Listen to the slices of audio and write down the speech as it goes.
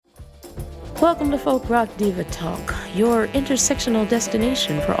Welcome to Folk Rock Diva Talk, your intersectional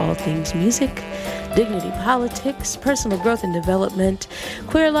destination for all things music, dignity politics, personal growth and development,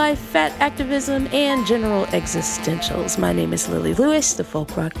 queer life, fat activism, and general existentials. My name is Lily Lewis, the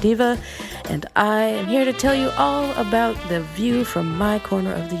Folk Rock Diva, and I am here to tell you all about the view from my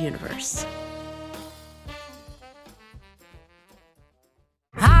corner of the universe.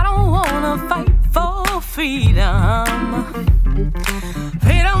 I don't wanna fight for freedom.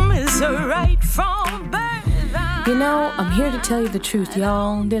 Freedom is a right from birth. You know, I'm here to tell you the truth,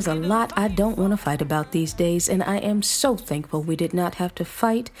 y'all. There's a lot I don't want to fight about these days, and I am so thankful we did not have to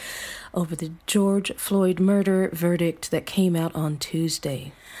fight over the George Floyd murder verdict that came out on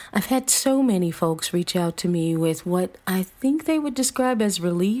Tuesday. I've had so many folks reach out to me with what I think they would describe as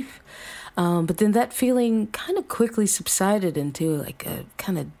relief. But then that feeling kind of quickly subsided into like a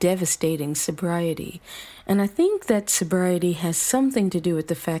kind of devastating sobriety. And I think that sobriety has something to do with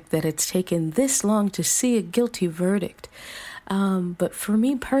the fact that it's taken this long to see a guilty verdict. But for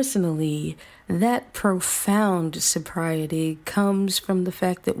me personally, that profound sobriety comes from the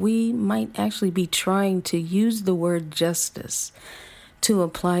fact that we might actually be trying to use the word justice to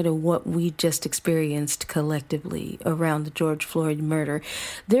apply to what we just experienced collectively around the George Floyd murder.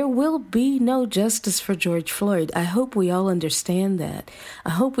 There will be no justice for George Floyd. I hope we all understand that.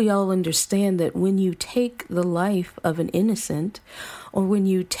 I hope we all understand that when you take the life of an innocent, or when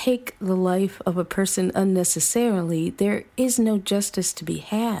you take the life of a person unnecessarily, there is no justice to be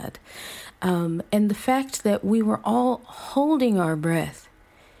had. And the fact that we were all holding our breath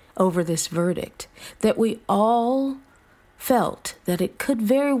over this verdict, that we all felt that it could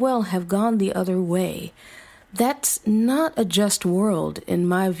very well have gone the other way, that's not a just world in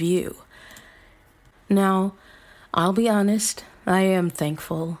my view. Now, I'll be honest, I am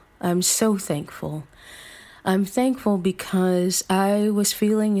thankful. I'm so thankful. I'm thankful because I was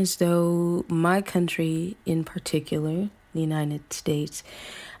feeling as though my country in particular, the United States,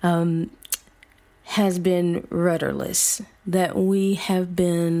 has been rudderless, that we have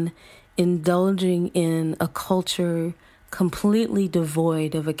been indulging in a culture completely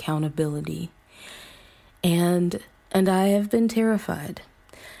devoid of accountability. And I have been terrified.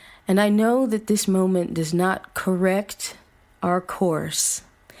 And I know that this moment does not correct our course,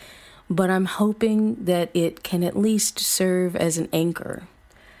 but I'm hoping that it can at least serve as an anchor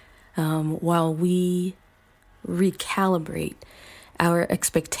while we recalibrate our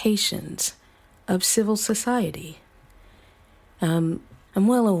expectations of civil society. I'm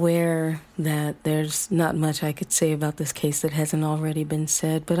well aware that there's not much I could say about this case that hasn't already been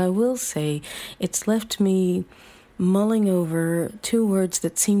said, but I will say it's left me mulling over two words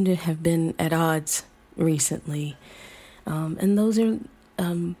that seem to have been at odds recently. And those are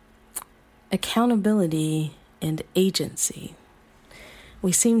accountability and agency.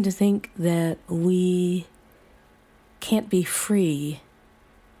 We seem to think that we can't be free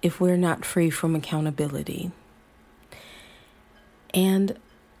if we're not free from accountability. And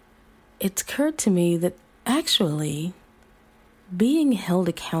it's occurred to me that actually being held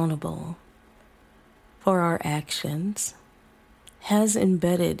accountable for our actions has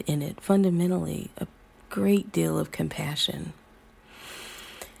embedded in it fundamentally a great deal of compassion.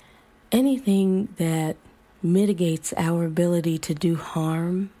 Anything that mitigates our ability to do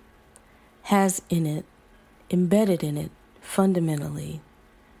harm has in it, embedded in it fundamentally,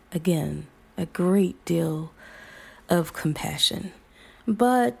 again, a great deal of compassion.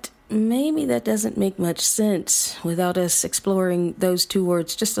 But maybe that doesn't make much sense without us exploring those two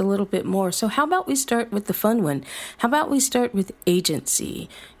words just a little bit more. So how about we start with the fun one? How about we start with agency?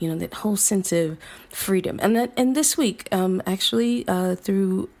 You know, that whole sense of freedom. And this week, actually,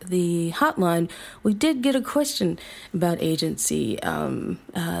 through the hotline, we did get a question about agency.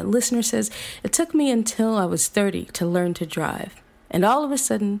 Listener says, "It took me until I was 30 to learn to drive. And all of a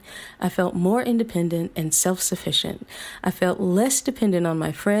sudden, I felt more independent and self-sufficient. I felt less dependent on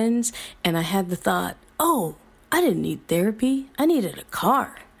my friends, and I had the thought, oh, I didn't need therapy. I needed a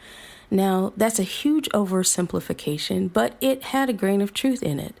car." Now, that's a huge oversimplification, but it had a grain of truth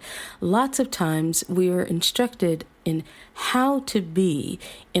in it. Lots of times, we are instructed in how to be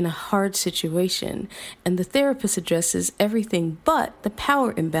in a hard situation, and the therapist addresses everything but the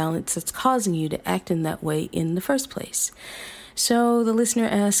power imbalance that's causing you to act in that way in the first place. So the listener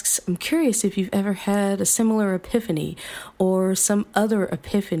asks, I'm curious if you've ever had a similar epiphany or some other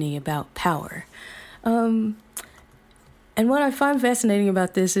epiphany about power. And what I find fascinating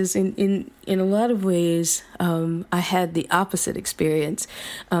about this is in a lot of ways, I had the opposite experience.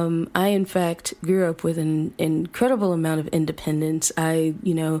 I, in fact, grew up with an incredible amount of independence. I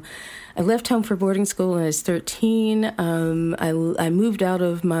left home for boarding school when I was 13. I moved out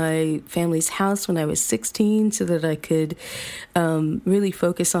of my family's house when I was 16 so that I could really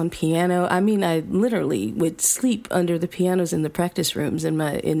focus on piano. I mean, I literally would sleep under the pianos in the practice rooms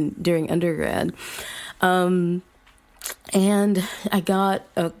during undergrad. And I got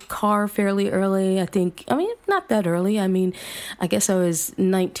a car fairly early, not that early. I guess I was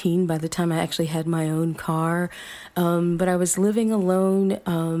 19 by the time I actually had my own car. But I was living alone,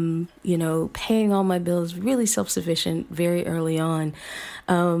 paying all my bills, really self-sufficient very early on.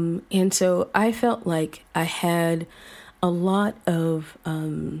 And so I felt like I had a lot of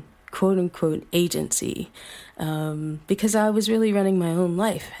quote unquote agency, because I was really running my own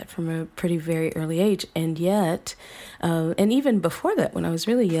life from a pretty very early age. And yet, and even before that, when I was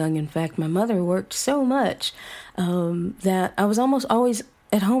really young, in fact, my mother worked so much that I was almost always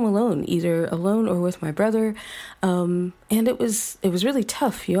at home alone, either alone or with my brother. And it was really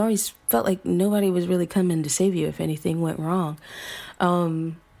tough. You always felt like nobody was really coming to save you if anything went wrong.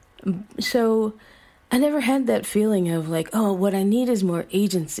 So I never had that feeling of like, oh, what I need is more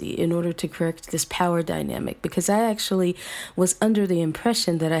agency in order to correct this power dynamic, because I actually was under the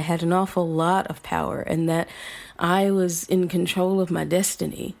impression that I had an awful lot of power and that I was in control of my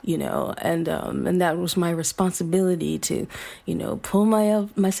destiny, and that was my responsibility to, pull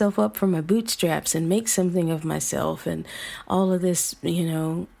myself up from my bootstraps and make something of myself and all of this,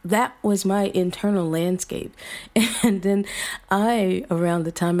 that was my internal landscape. And then around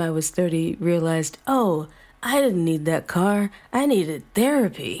the time I was 30, realized, oh, I didn't need that car. I needed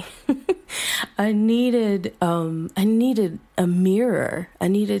therapy. I needed a mirror. I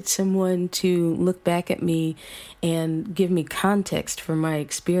needed someone to look back at me and give me context for my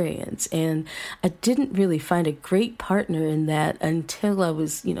experience. And I didn't really find a great partner in that until I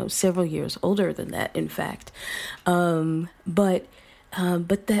was, several years older than that, in fact. But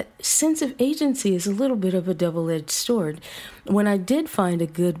that sense of agency is a little bit of a double-edged sword. When I did find a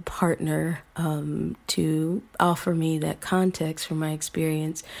good partner to offer me that context for my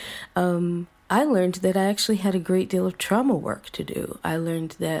experience, I learned that I actually had a great deal of trauma work to do. I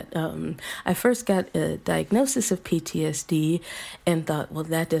learned that I first got a diagnosis of PTSD and thought, well,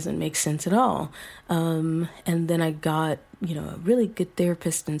 that doesn't make sense at all. And then I got, a really good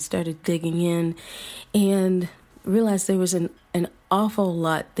therapist and started digging in and realized there was an awful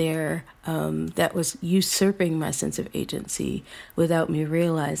lot there that was usurping my sense of agency without me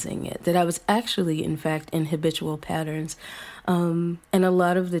realizing it, that I was actually, in fact, in habitual patterns. And a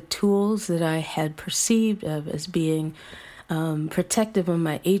lot of the tools that I had perceived of as being protective of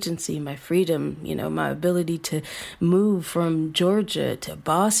my agency, my freedom, my ability to move from Georgia to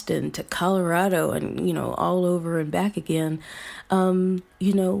Boston to Colorado and, all over and back again,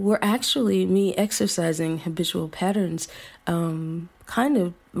 were actually me exercising habitual patterns, kind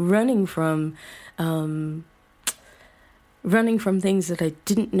of running from things that I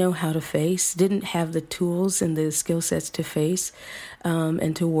didn't know how to face, didn't have the tools and the skill sets to face,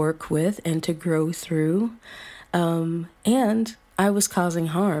 and to work with and to grow through. And I was causing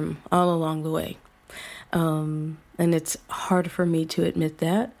harm all along the way. And it's hard for me to admit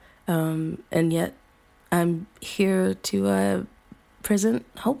that. And yet I'm here to present,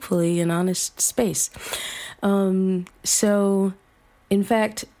 hopefully, an honest space. So, in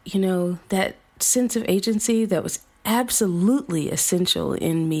fact, that sense of agency that was absolutely essential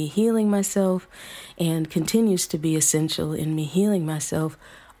in me healing myself and continues to be essential in me healing myself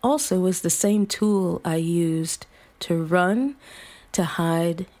also was the same tool I used to run, to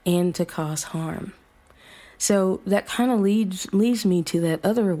hide, and to cause harm. So that kind of leads me to that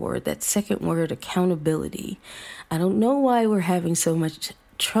other word, that second word, accountability. I don't know why we're having so much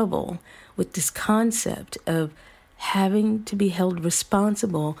trouble with this concept of having to be held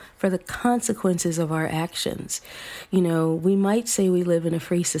responsible for the consequences of our actions. We might say we live in a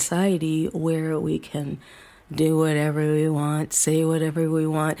free society where we can do whatever we want, say whatever we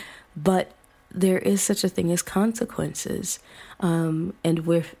want, but there is such a thing as consequences. And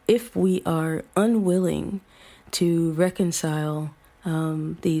if we are unwilling to reconcile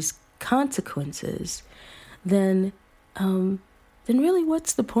these consequences, then really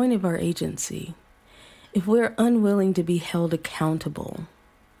what's the point of our agency? If we're unwilling to be held accountable,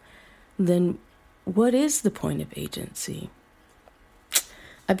 then what is the point of agency?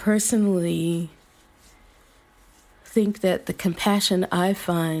 I personally think that the compassion I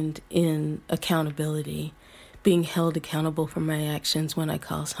find in accountability, being held accountable for my actions when I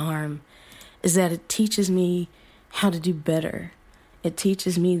cause harm, is that it teaches me how to do better. It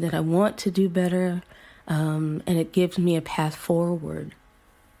teaches me that I want to do better, and it gives me a path forward.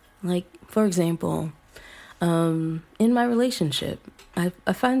 Like, for example, in my relationship, I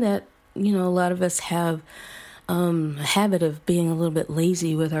find that, a lot of us have a habit of being a little bit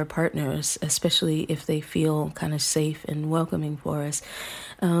lazy with our partners, especially if they feel kind of safe and welcoming for us.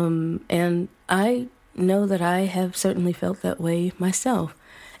 And I know that I have certainly felt that way myself.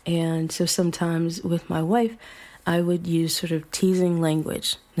 And so sometimes with my wife, I would use sort of teasing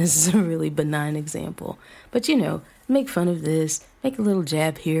language. This is a really benign example. But, make fun of this, make a little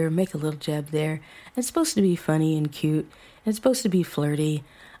jab here, make a little jab there. It's supposed to be funny and cute. And it's supposed to be flirty.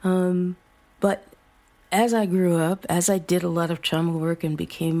 But as I grew up, as I did a lot of trauma work and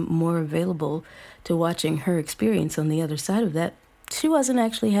became more available to watching her experience on the other side of that, she wasn't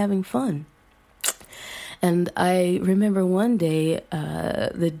actually having fun. And I remember one day,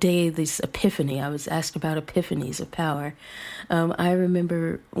 the day this epiphany, I was asked about epiphanies of power. I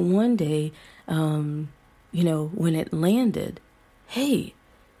remember one day, when it landed, hey,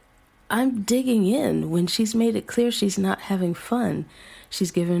 I'm digging in when she's made it clear she's not having fun.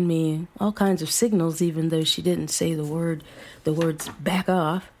 She's given me all kinds of signals, even though she didn't say the words back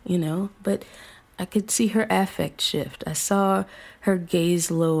off, but I could see her affect shift. I saw her gaze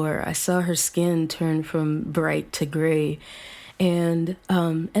lower. I saw her skin turn from bright to gray. And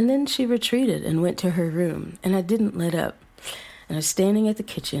then she retreated and went to her room, and I didn't let up. And I was standing at the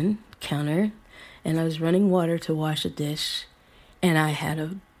kitchen counter, and I was running water to wash a dish, and I had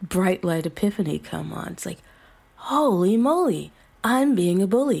a bright light epiphany come on. It's like, holy moly, I'm being a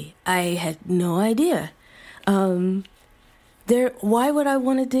bully. I had no idea. Why would I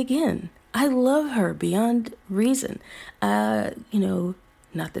want to dig in? I love her beyond reason.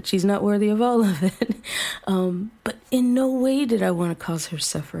 Not that she's not worthy of all of it, but in no way did I want to cause her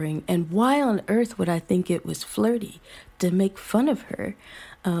suffering. And why on earth would I think it was flirty to make fun of her,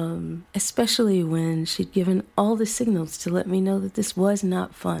 especially when she'd given all the signals to let me know that this was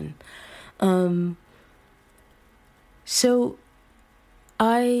not fun. So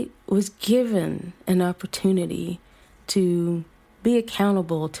I was given an opportunity to be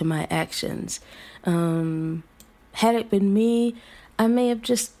accountable to my actions. Had it been me, I may have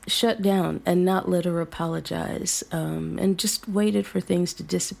just shut down and not let her apologize, and just waited for things to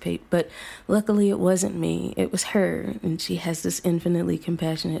dissipate. But luckily it wasn't me, it was her, and she has this infinitely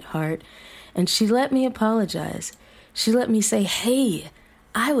compassionate heart. And she let me apologize. She let me say, hey,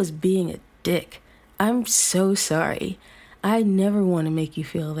 I was being a dick. I'm so sorry. I never want to make you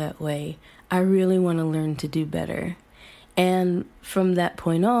feel that way. I really want to learn to do better. And from that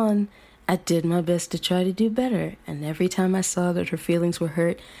point on, I did my best to try to do better. And every time I saw that her feelings were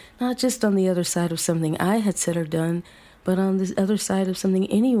hurt, not just on the other side of something I had said or done, but on the other side of something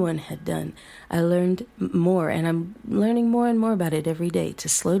anyone had done, I learned more. And I'm learning more and more about it every day, to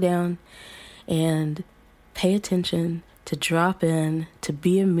slow down and pay attention, to drop in, to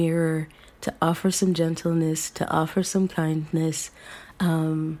be a mirror, to offer some gentleness, to offer some kindness,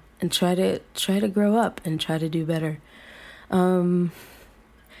 and try to grow up and try to do better.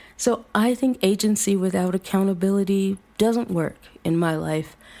 So I think agency without accountability doesn't work in my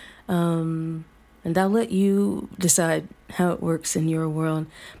life. And I'll let you decide how it works in your world.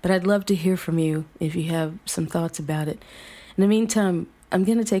 But I'd love to hear from you if you have some thoughts about it. In the meantime, I'm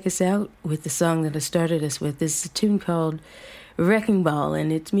going to take us out with the song that I started us with. This is a tune called Wrecking Ball,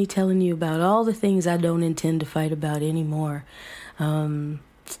 and it's me telling you about all the things I don't intend to fight about anymore.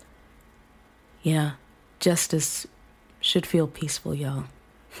 Justice should feel peaceful, y'all.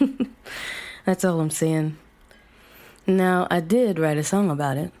 That's all I'm saying. Now, I did write a song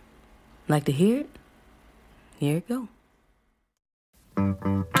about it. Like to hear it? Here it go.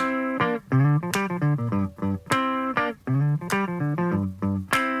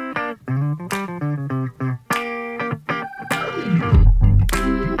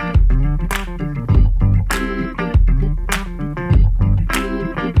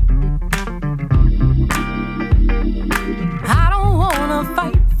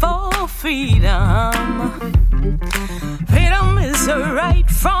 Freedom is a right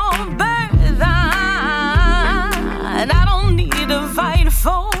from birth, and I don't need to fight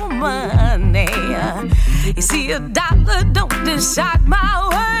for money. You see, a dollar don't decide my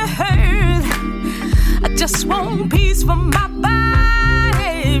worth. I just want peace for my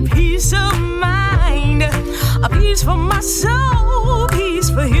body, peace of mind, a peace for my soul, peace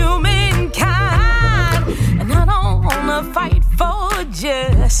for humankind. And I don't wanna fight for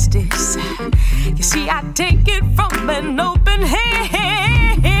justice. You see, I take it from an open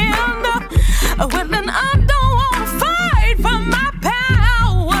hand. Well, then I don't want to fight for my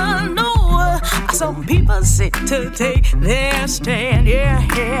power, no. Some people set to take their stand. Yeah,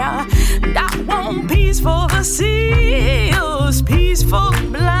 yeah. And I want peace for the seals, peace for the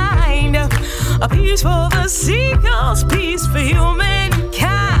blind, a peace for the seagulls, peace for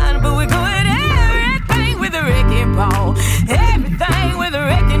humankind. But we're going everything with a wrecking ball, everything with a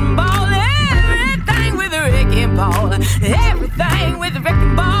wrecking ball, everything with a wrecking ball, everything with a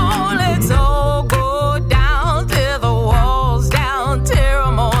wrecking ball. Let's all go down to the walls, down, tear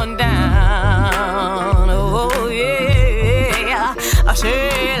them on down. Oh yeah, I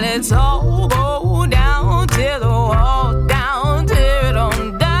say let's all go down to the walls, down, tear it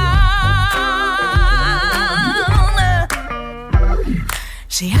on down.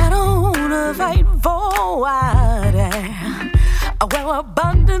 See, I don't wanna fight for water where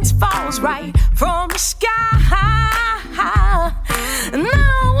abundance falls right from the sky. And I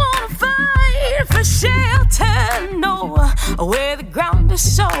don't wanna fight for shelter, no, where the ground is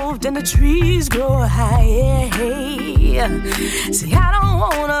soft and the trees grow high. See, I don't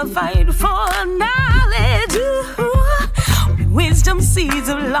wanna fight for knowledge, wisdom seeds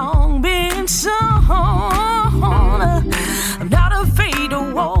have long been sown. I'm not afraid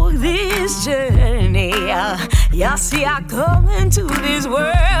to walk this journey. Y'all see, I come into this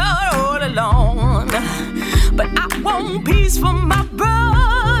world all alone, but I want peace for my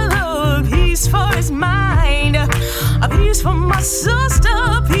brother, peace for his mind, a peace for my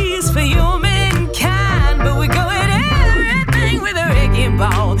sister, peace for humankind. But we're going everything with a wrecking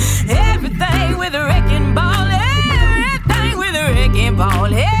ball, everything with a wrecking ball, everything with a wrecking ball,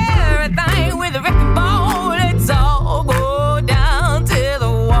 everything with a wrecking ball. Let's all go down to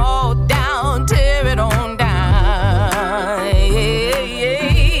the wall, down, tear it on down.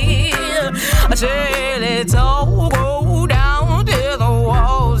 I say let's all go down to the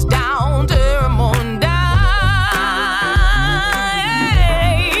walls, down, tear them on down.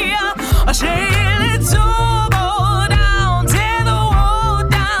 I say let's all go down, tear the wall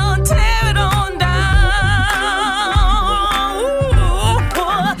down, tear it on down. Ooh,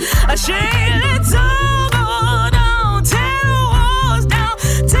 I say let's all go down, tear the walls down,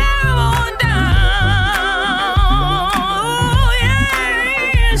 tear them on down. Ooh,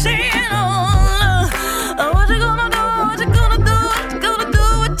 yeah, say what you gonna do? What you gonna do? What you gonna do?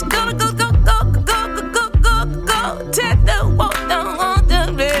 What you gonna go? Take the walk down,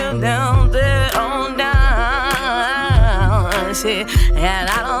 down, down, on down. See, and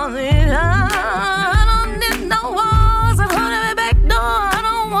I don't need no walls. I'm holding me back door. I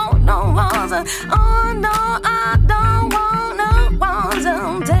don't want no walls. Oh no, I don't want no walls.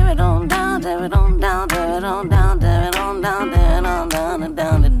 Tear it on down, tear it on down, tear it on down, tear it on down, tear it on down, and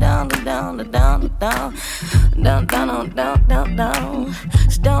down, and down, and down, and down, and down. Down, down, down, down, down,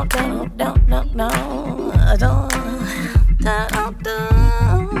 down, down, down, down, down, down,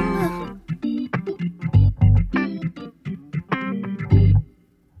 down.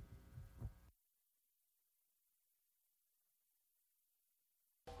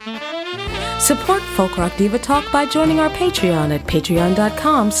 Support Folk Rock Diva Talk by joining our Patreon at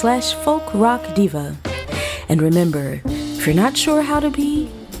patreon.com/folkrockdiva. And remember, if you're not sure how to be,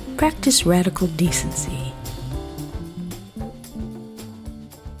 practice radical decency.